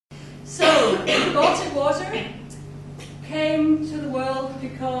Baltic water came to the world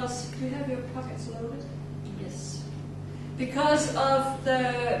because, do you have your pockets loaded? Yes. Because of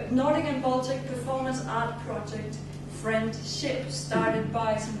the Nordic and Baltic performance art project, Friendship, started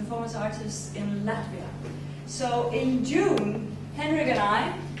by some performance artists in Latvia. So in June, Henrik and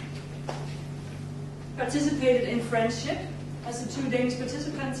I participated in Friendship as the two Danish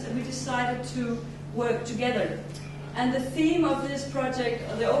participants, and we decided to work together. And the theme of this project,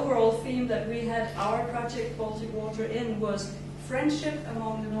 or the overall theme that we had our project Baltic Water in, was friendship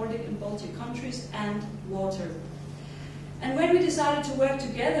among the Nordic and Baltic countries and water. And when we decided to work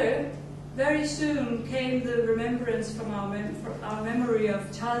together, very soon came the remembrance from our memory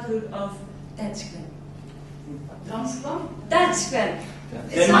of childhood of Danskvand. Danskvand.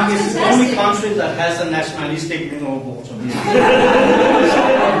 Denmark is the only country that has a nationalistic name of water.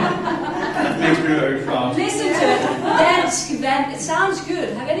 That makes me very proud. Listen to it. Danskvand. It sounds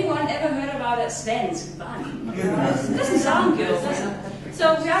good. Have anyone ever heard about a Svenskvand? It doesn't sound good, does it?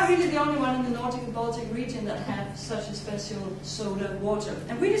 So we are really the only one in the Nordic and Baltic region that have such a special soda water.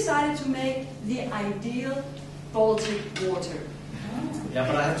 And we decided to make the ideal Baltic water. Yeah,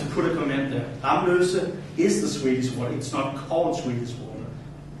 but I have to put a comment there. Ramløse is the Swedish water. It's not called Swedish water.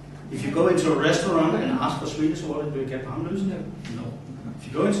 If you go into a restaurant and ask for Swedish water, do you get Ramløse? No. If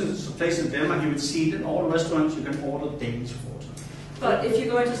you go into a place in Denmark, you will see that in all restaurants you can order Danish water. But if you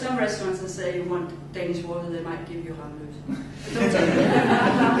go into some restaurants and say you want Danish water, they might give you Ramløse.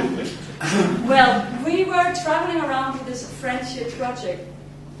 Well, we were traveling around with this friendship project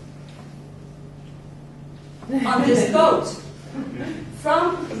on this boat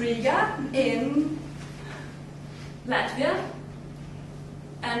from Riga in Latvia,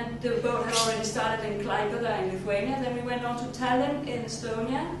 and the boat had already started in Klaipeda in Lithuania. Then we went on to Tallinn in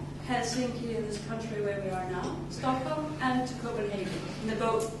Estonia, Helsinki in this country where we are now, Stockholm, and to Copenhagen. And the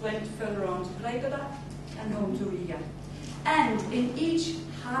boat went further on to Klaipeda and home to Riga. And in each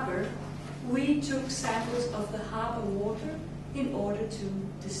harbour, we took samples of the harbour water in order to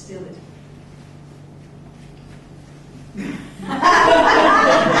distill it.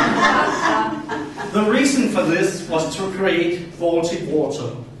 The reason for this was to create Baltic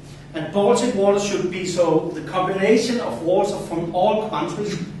water. And Baltic water should be so the combination of water from all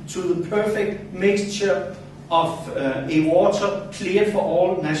countries to the perfect mixture of a water clear for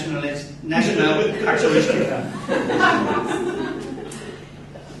all national characteristics.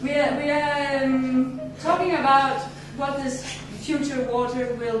 We are talking about what this future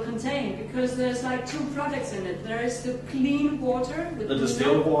water will contain, because there's like two products in it. There is the clean water, with the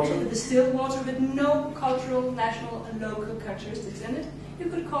distilled water. The distilled water with no cultural, national, and local characteristics in it. You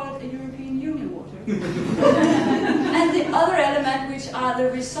could call it a European Union water. And the other element, which are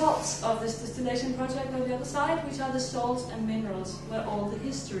the results of this distillation project on the other side, which are the salts and minerals, where all the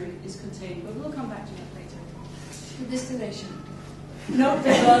history is contained. But we'll come back to that later. The distillation. No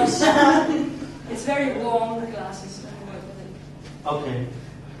gloves. It's very warm, the glasses. Okay.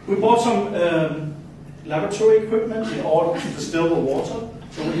 We bought some laboratory equipment in order to distill the water.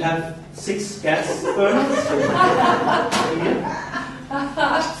 So we have 6 gas burners here.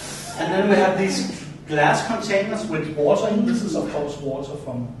 And then we have these glass containers with water in. This is of course water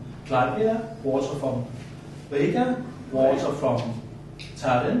from Klaipeda, water from Riga, water from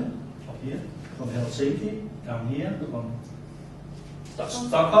Tallinn, up here, from Helsinki, down here, from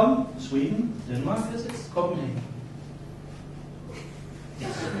Stockholm, Sweden, Denmark, Copenhagen.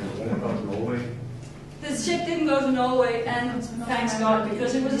 What about Norway? The ship didn't go to Norway, and thanks God,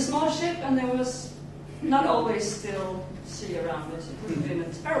 because it was a small ship and there was not always still sea around it. It would have been a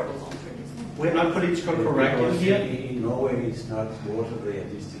terrible long trip. We're not politically correct in here. In Norway, it's not water they are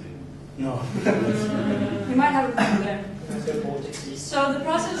distilling. No. We might have a problem there. So the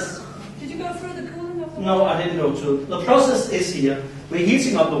process, did you go through the cooling of the water? No, I didn't go to. The process is here. We're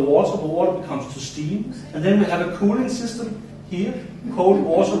heating up the water becomes to steam, and then we have a cooling system here, cold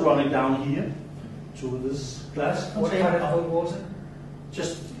water running down here to this glass container. What kind of cold water?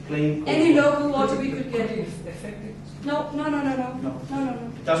 Just plain cold Any water. local water we could get. Effective? No.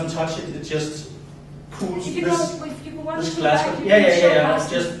 It doesn't touch it, it just cools If you go one this step glass. back, you can show Yeah. us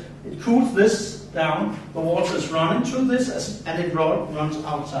Just it cools this down. The water is running through this and it runs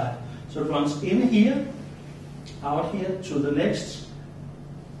outside. So it runs in here, out here to the next,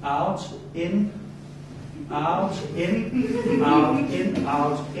 out, in, out, in, out, in,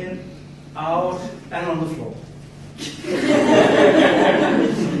 out, in, out, and on the floor.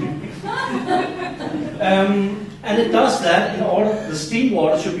 And it does that in order, the steam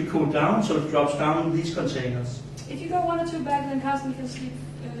water should be cooled down, so it drops down in these containers. If you go one or two back, then Carsten can sleep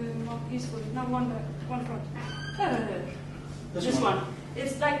more peacefully. Not one back, one front. This one.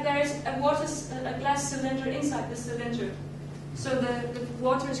 It's like there is a glass cylinder inside the cylinder. So the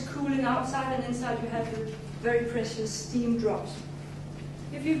water is cooling outside, and inside you have the very precious steam drops.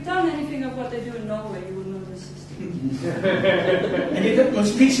 If you've done anything of what they do in Norway, you will know this system. And you can, on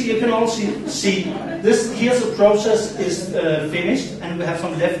this picture, you can also see this. Here's the process is finished, and we have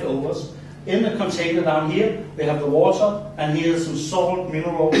some leftovers. In the container down here, we have the water, and here's some salt,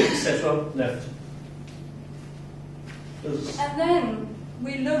 minerals, etc. left. And then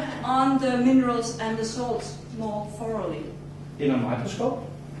we look on the minerals and the salts more thoroughly. In a microscope?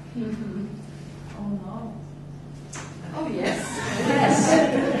 Mm-hmm. Oh no. Oh yes, yes.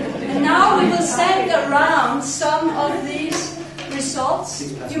 And now we will send around some of these results.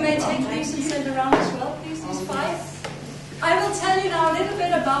 You may take these and send around as well, please, these 5. I will tell you now a little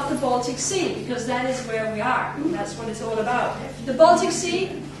bit about the Baltic Sea, because that is where we are. That's what it's all about. The Baltic Sea,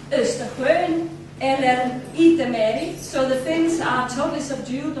 Østersøen, eller Itämeri. So the Finns are totally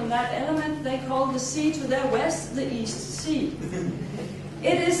subdued on that element. They call the sea to their west the East Sea.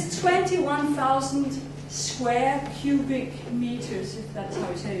 It is 21,000 square cubic meters, if that's how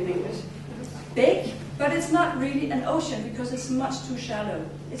you say it in English. Big, but it's not really an ocean because it's much too shallow.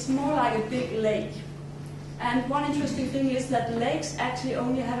 It's more like a big lake. And one interesting thing is that lakes actually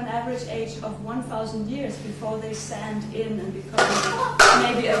only have an average age of 1,000 years before they sand in and become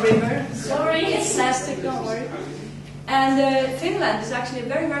maybe a river. Sorry, it's plastic, don't worry. And Finland is actually a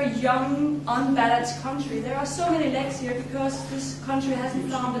very, very young, unbalanced country. There are so many lakes here because this country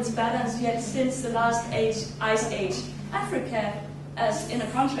hasn't found its balance yet since the last ice age. Africa, as in a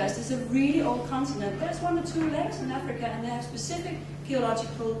contrast, is a really old continent. There's 1 or 2 lakes in Africa, and they have specific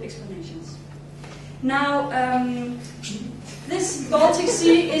geological explanations. Now, this Baltic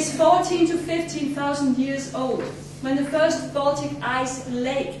Sea is 14 to 15,000 years old. When the first Baltic ice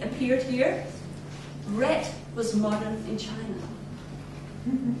lake appeared here, red was modern in China.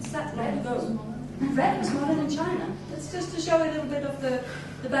 Is that red? Red was modern in China. That's just to show a little bit of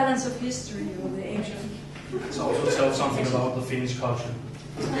the balance of history of the Asian. It also tells something about the Finnish culture.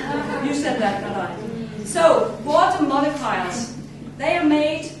 You said that, not I. So, water molecules, they are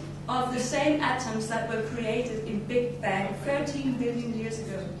made of the same atoms that were created in Big Bang 13 billion years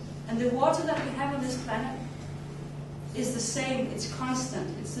ago. And the water that we have on this planet is the same, it's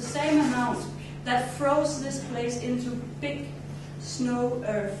constant. It's the same amount that froze this place into big snow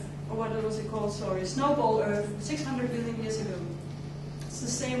earth, or what was it called, sorry, snowball earth 600 billion years ago. It's the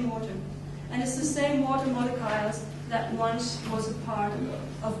same water. And it's the same water molecules that once was a part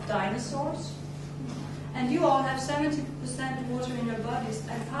of dinosaurs. And you all have 70% water in your bodies,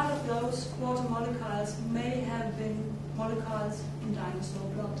 and part of those water molecules may have been molecules in dinosaur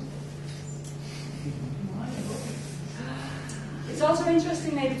blood. It's also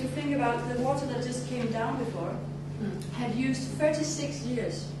interesting maybe to think about the water that just came down before had used 36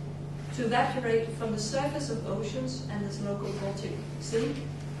 years to evaporate from the surface of oceans and this local Baltic Sea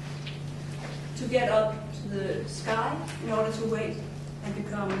to get up to the sky in order to wait and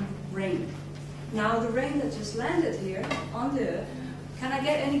become rain. Now the rain that just landed here on the Earth, can I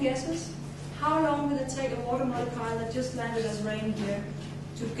get any guesses? How long will it take a water molecule that just landed as rain here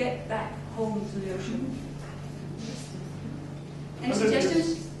to get back home to the ocean? Any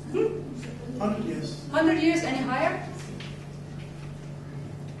suggestions? 100 years. 100 years, any higher?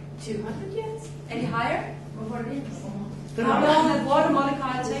 200 years? Any higher? Or How long a water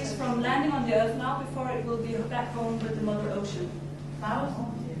molecule takes from landing on the Earth now before it will be back home with the Mother Ocean?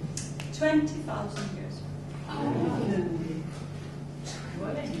 20,000 years.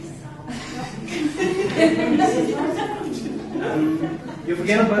 You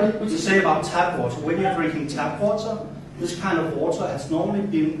forget about to say about tap water. When you're drinking tap water, this kind of water has normally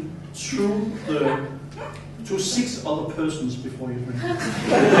been through 6 other persons before you drink it.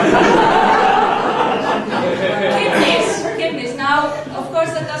 Kidneys. Now, of course,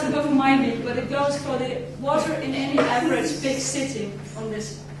 that doesn't go for my meat, but it goes for the water in any average big city on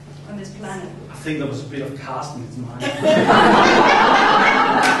this planet. I think there was a bit of casting in mine.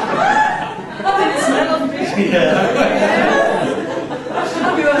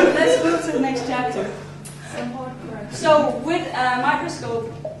 Good. Let's move to the next chapter. So, with a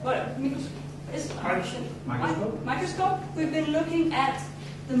microscope, microscope, we've been looking at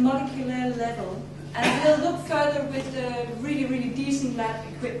the molecular level, and we'll look further with the really, really decent lab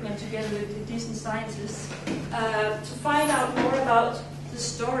equipment together with the decent scientists to find out more about the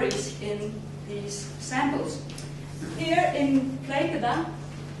stories in these samples. Here in Klaipeda,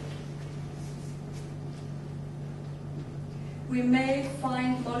 we may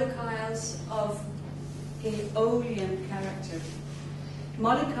find molecules of aeolian character.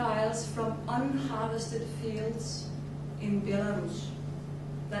 Molecules from unharvested fields in Belarus.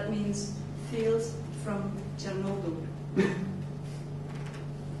 That means fields from Chernobyl.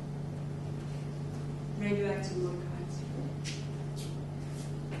 Radioactive molecules.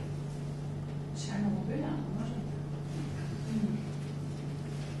 Chernobyl, może.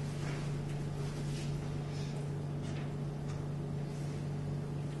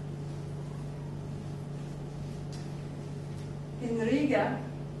 In Riga,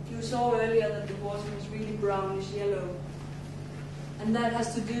 you saw earlier that the water was really brownish yellow. And that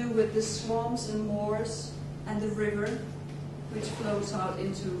has to do with the swamps and moors and the river, which flows out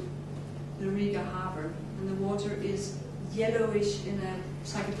into the Riga harbor. And the water is yellowish in a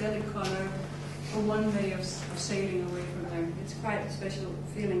psychedelic color for one way of sailing away from there. It's quite a special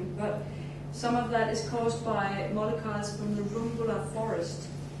feeling. But some of that is caused by molecules from the Rumbula forest,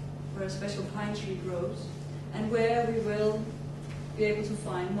 where a special pine tree grows, and where we will be able to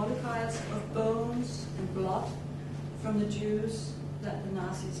find molecules of bones and blood from the Jews that the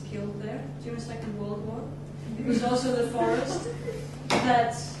Nazis killed there during the Second World War. It was also the forest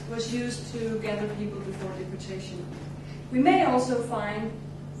that was used to gather people before deportation. We may also find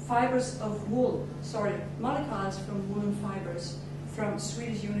fibers of wool, molecules from woolen fibers from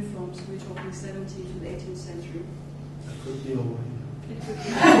Swedish uniforms. We're talking 17th to the 18th century. That could be over here. It could be.